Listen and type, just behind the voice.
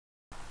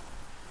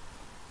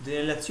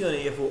Din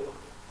il-lezzjoni hija fuq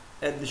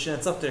addition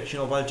and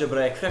subtraction of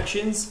algebraic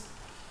fractions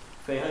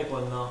fejn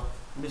ħajkonna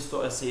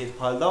mistoqsijiet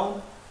bħal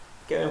dawn.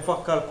 Kemm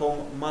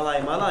infakkarkom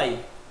malaj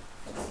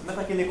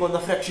meta kien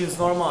ikollna fractions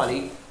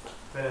normali,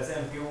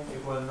 pereżempju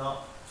ikollna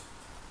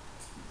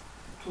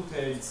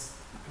 2/3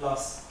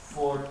 plus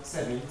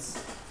 4/7.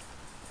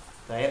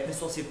 Tajjeb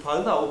mistoqsijiet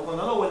bħal dawn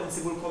konna l-ewwel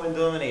insibu l-common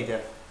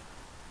denominator.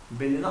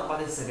 Billi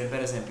naqbad il-7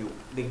 pereżempju,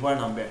 l-ikbar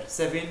number.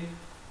 7,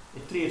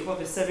 it-3 jidħol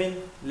fil-7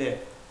 le.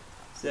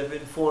 7,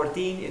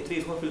 14,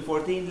 it-3 jidħol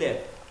fil-14 le.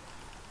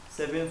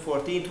 7,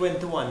 14,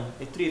 21,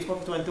 it-3 jidħol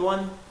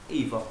fil-21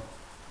 iva.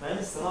 Ma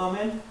nista'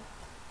 nagħmel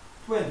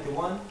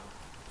 21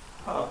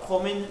 bħala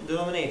common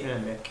denominator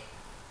hemmhekk.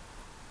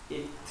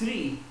 It-3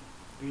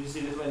 biex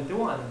isir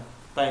 21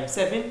 times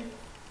 7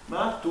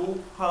 ma 2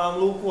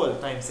 ħanamlu wkoll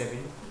times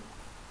 7.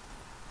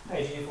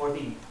 Ħajġini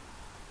 14.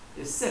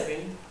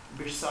 Is-7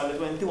 biex sar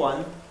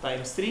 21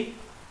 times 3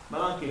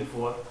 ma anki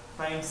l-4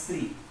 times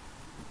 3.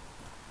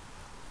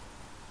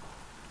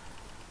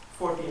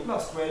 14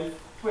 plus 12,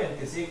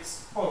 26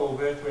 all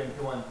over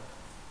 21.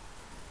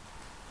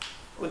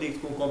 U dik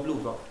tkun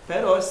kompluta.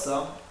 Però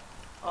issa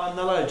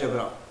għandna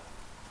l-algebra.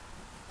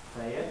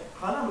 Tajjeb,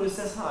 ħanamlu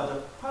l-istess ħaġa.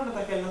 Bħal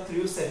meta kellna 3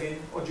 u 7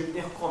 u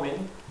ġibnieh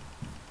common.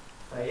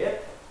 Tajjeb,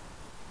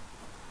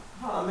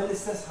 ħamel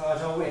l-istess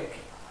ħaġa hekk.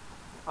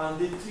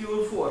 Għandi 3 u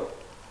 4.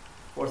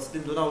 Forsi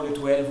tindunaw li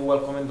 12 huwa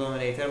l-common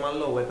denominator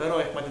mal-ewwel, però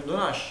jekk ma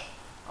tindunax,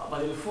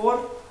 qabad il-4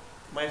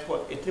 ma jidħol,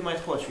 it-3 ma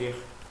jidħolx fih.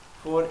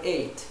 4,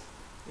 8.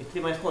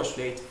 It-3 ma jidħolx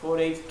fl-8,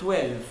 4, 8,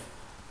 12.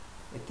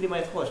 It-3 ma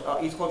jidħolx,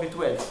 jidħol fi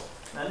 12.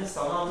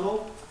 Nistgħu nagħmlu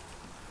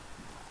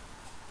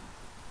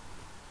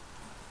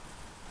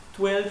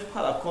 12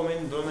 bħala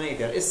common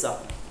denominator. Issa,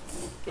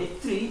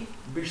 it-3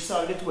 biex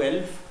sar li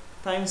 12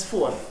 times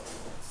 4.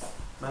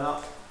 Mela,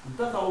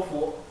 data u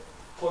fuq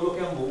kollu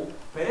kemm hu,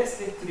 peress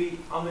li 3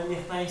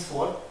 għamilnieh times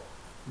 4,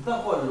 da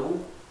kollu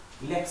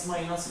l-x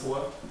minus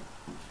 4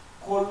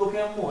 kollu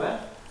kemm hu,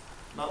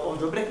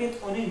 nagħmlu bracket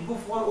u nikbu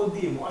 4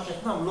 qudiemu għax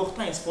qed nagħmluh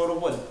times 4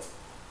 ukoll.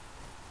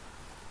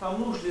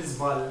 Tagħmlux li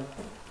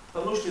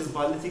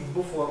żball li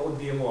tikbu 4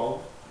 qudiemu hawn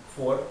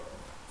 4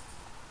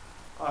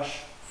 għax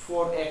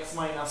 4x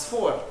minus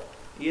 4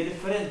 hija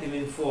differenti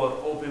minn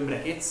 4 open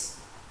brackets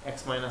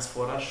x minus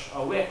 4 għax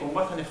hawnhekk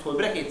imbagħad ħaniftħu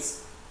brackets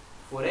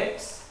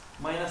 4x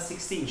minus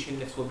 16 xin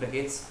niftħu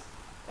brackets.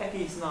 Hekk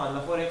jisna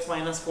għandna 4x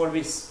minus 4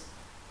 biss.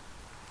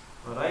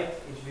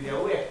 Alright, jiġifieri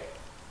hawnhekk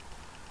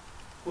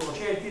kunu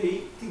ċerti li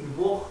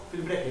tikbuh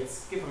fil-brackets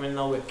kif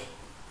għamilna hawnhekk.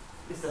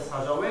 L-istess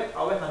ħaġa hawnhekk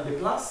għandi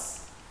plus,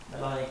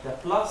 mela niktab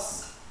plus.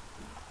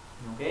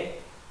 Okay?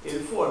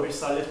 Il-4 biex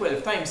sar li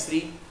 12 times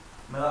 3,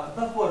 mela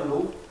dak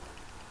kollu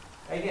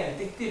again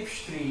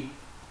tiktibx 3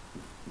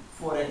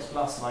 4x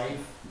plus 5.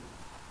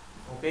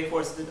 Okay,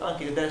 forsi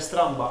anki tidher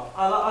stramba,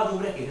 għala għadu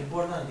bracket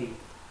importanti.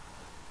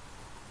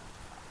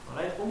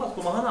 Alright, u mbagħad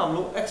kuma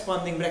ħanamlu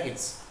expanding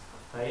brackets.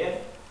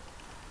 Tajjeb.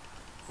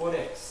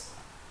 4x.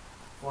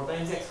 4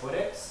 times x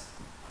 4x.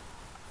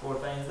 4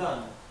 times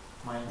dan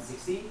minus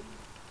 16.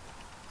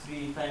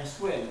 3 times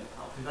 12,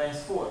 3 times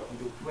 4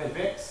 jiġu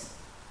 12x.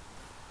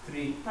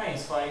 3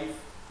 times 5.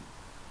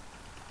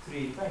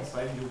 3 times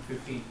 5 jiġu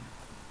 15.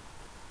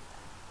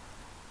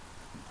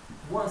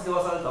 Once li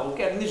wasaltaw,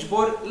 kemm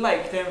niġbor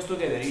like terms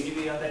together,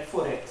 jiġifieri għandek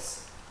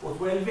 4x u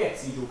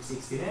 12x jiġu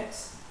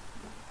 16x.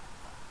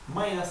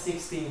 Minus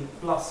 16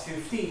 plus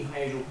 15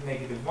 ħajġu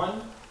negative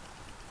 1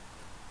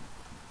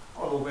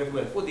 all over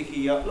 12 u dik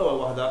hija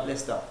l-ewwel waħda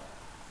lesta.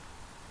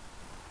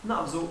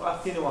 Naqbżu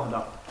għat-tieni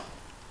waħda.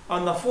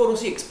 Għandna 4 u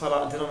 6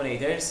 bħala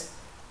denominators.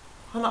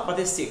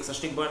 Ħanaqbad is-6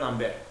 għax tikbar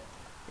number.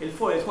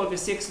 Il-4 jidħol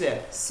fis-6 le,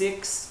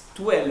 6,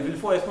 12,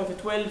 il-4 jidħol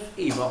fi-12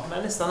 iva.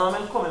 Mela nista'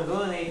 nagħmel common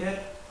denominator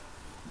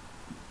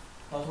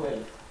ta'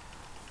 12.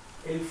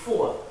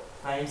 Il-4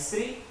 times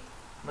 3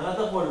 mela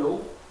dak kollu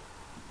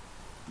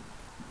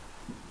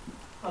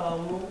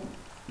għamlu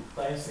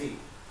times 3.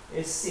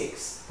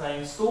 Is-6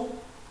 times 2,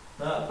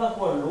 dak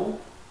kollu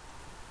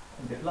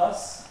għandi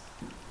plus,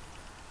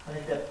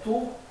 għanikteb 2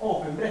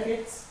 open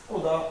brackets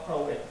u da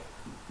hawnhekk.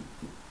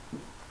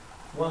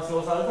 Once li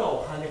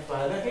wasaltaw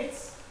ħaniftaħ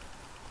brackets,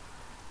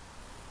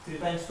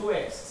 3 times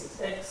 2x,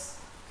 6x,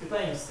 3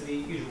 times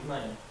 3 jiġu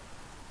 9.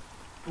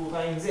 2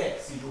 times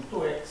x jiġu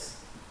 2x,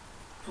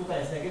 2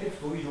 times negative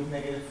 2 jiġu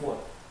negative 4.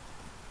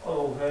 All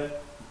over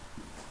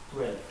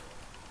 12.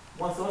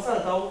 Once li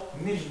wasaltaw,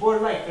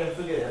 niġbor like terms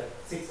together.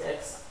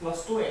 6x plus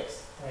 2x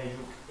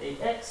ħajġu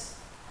 8x,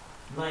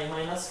 9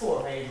 minus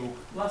 4 ħajġu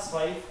plus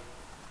 5,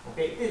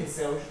 okay,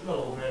 tinsewx l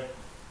over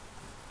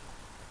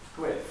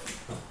 12.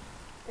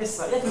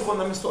 Issa, jekk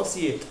ikollna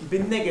mistoqsijiet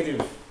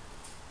bin-negative.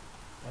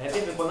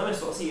 Jekk ikollna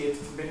mistoqsijiet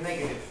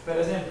bin-negative,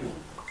 pereżempju.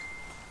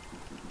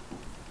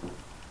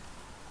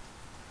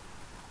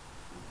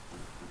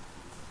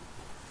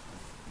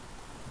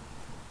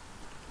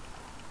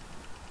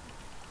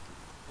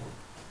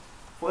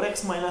 For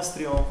x minus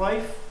 3 on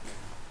 5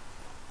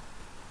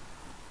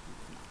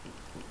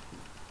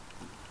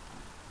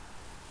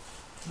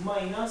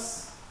 minus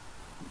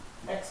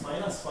x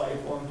minus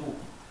 5 on 2.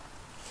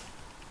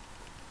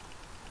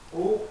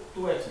 u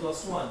 2x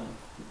plus 1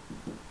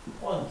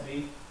 on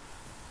 3,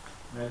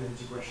 mela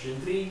niġi question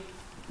 3,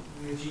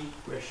 niġi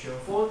question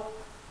 4,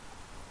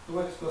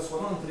 2x plus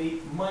 1 on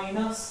 3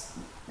 minus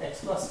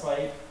x plus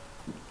 5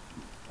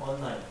 on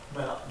 9.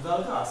 Mela,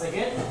 dal-kas,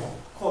 again,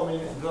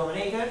 common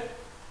denominator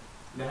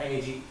li ħaj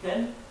jiġi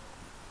 10,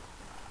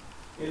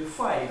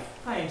 il-5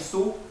 times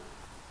 2,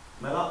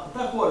 mela,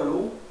 da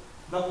kollu,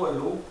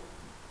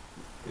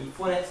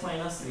 il-4x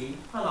minus 3,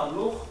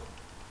 ħanamluħ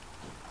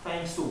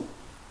times 2.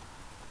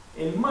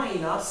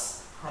 Il-minus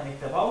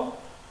ħaniktabaw,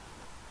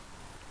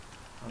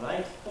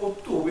 alright, u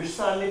 2 biex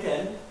sar li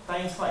 10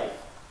 times 5.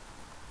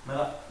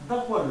 Mela, da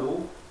kollu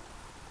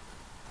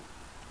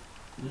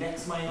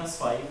l-x minus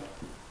 5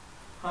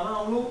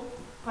 ħanamlu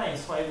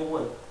times 5 u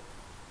għal.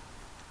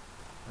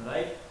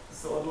 Alright,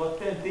 so għadu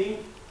attenti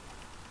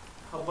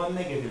ħabba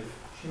negative.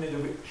 X'inġu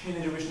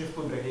biex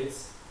niftu brackets?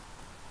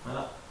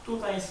 Mela,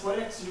 2 times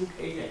 4x ġuk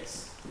 8x.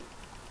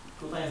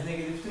 2 times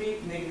negative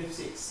 3, negative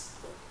 6.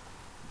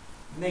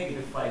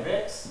 Negative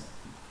 5x.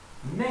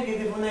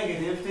 Negative u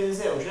negative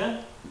tinżewx,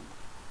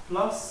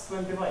 plus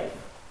 25.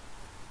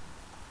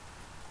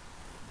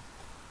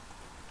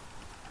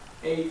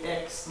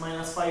 8x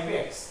minus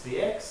 5x,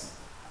 3x.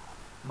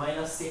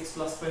 Minus 6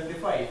 plus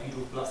 25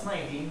 jiġu plus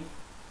 19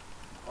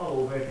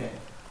 all over 10.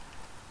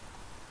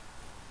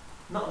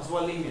 Naqżu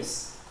għalli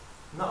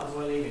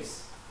jmiss.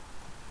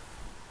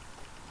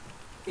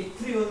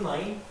 Il-3 u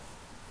 9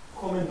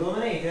 common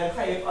denominator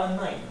ħajibqa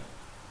 9.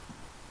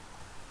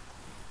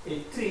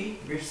 Il-3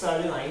 biex sar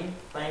li 9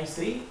 times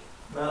 3,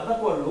 mela da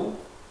kollu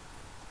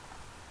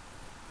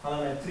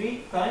għamel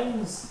 3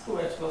 times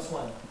 2x plus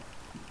 1.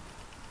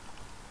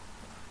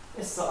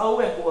 Issa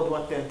għawek u għadu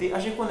attenti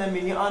għax ikun hemm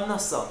min jaqal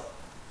nassa.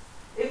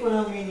 Ikun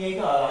hemm min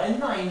jgħidara,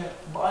 il-9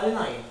 baqa li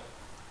 9.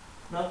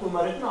 Mela kull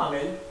ma rrid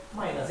nagħmel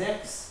minus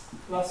x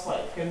plus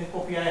 5 kemm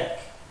nikkopja hekk.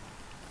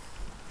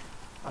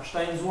 Għax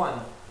times 1,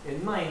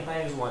 il-9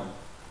 times 1.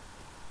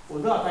 U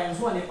da times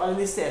 1 jibqa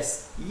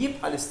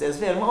l-istess,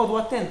 ver ma għodu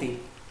attenti.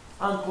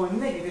 Għandku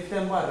il-negative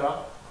ten barra,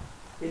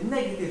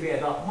 il-negative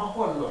jeda ma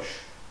kollox.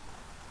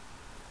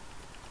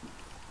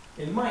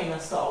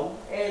 Il-minus taw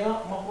jeda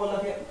ma kollha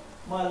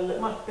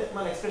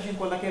mal-expression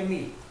kollha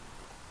kemmi.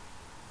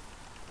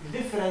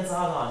 X-differenza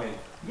ħan għamil?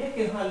 Jekk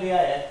inħalli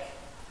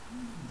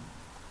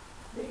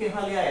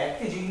għajek,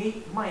 tiġini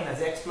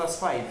minus x plus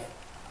 5.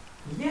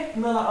 Jekk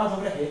nala għadu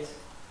bracket,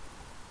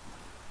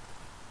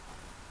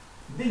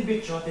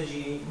 dil-bicċa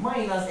tiġini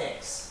minus x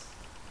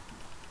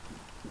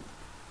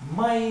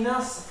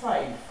minus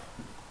 5.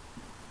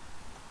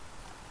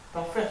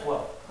 Taffetwa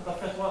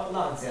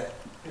l-answer.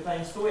 3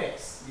 times 2x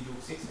jiġu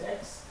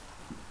 6x,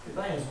 3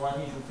 times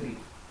 1 jiġu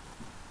 3.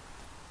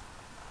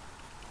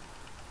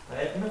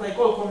 Meta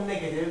jkollkom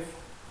negative,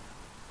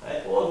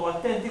 għodu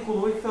attenti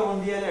kullu iktar on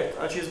the alert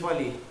għax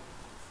jizbali.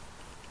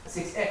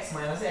 6x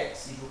minus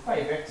x jiġu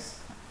 5x,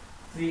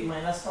 3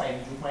 minus 5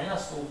 jiġu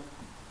minus 2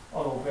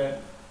 all over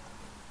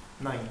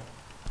 9.